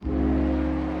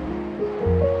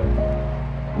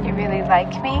You really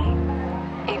like me?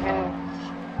 Even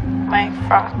my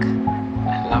frock?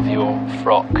 I love your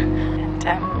frock.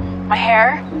 And, my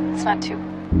hair? It's not too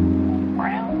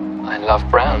brown. I love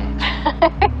brown.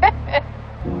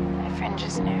 My fringe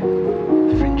is new.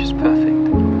 The fringe is perfect.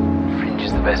 The fringe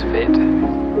is the best fit.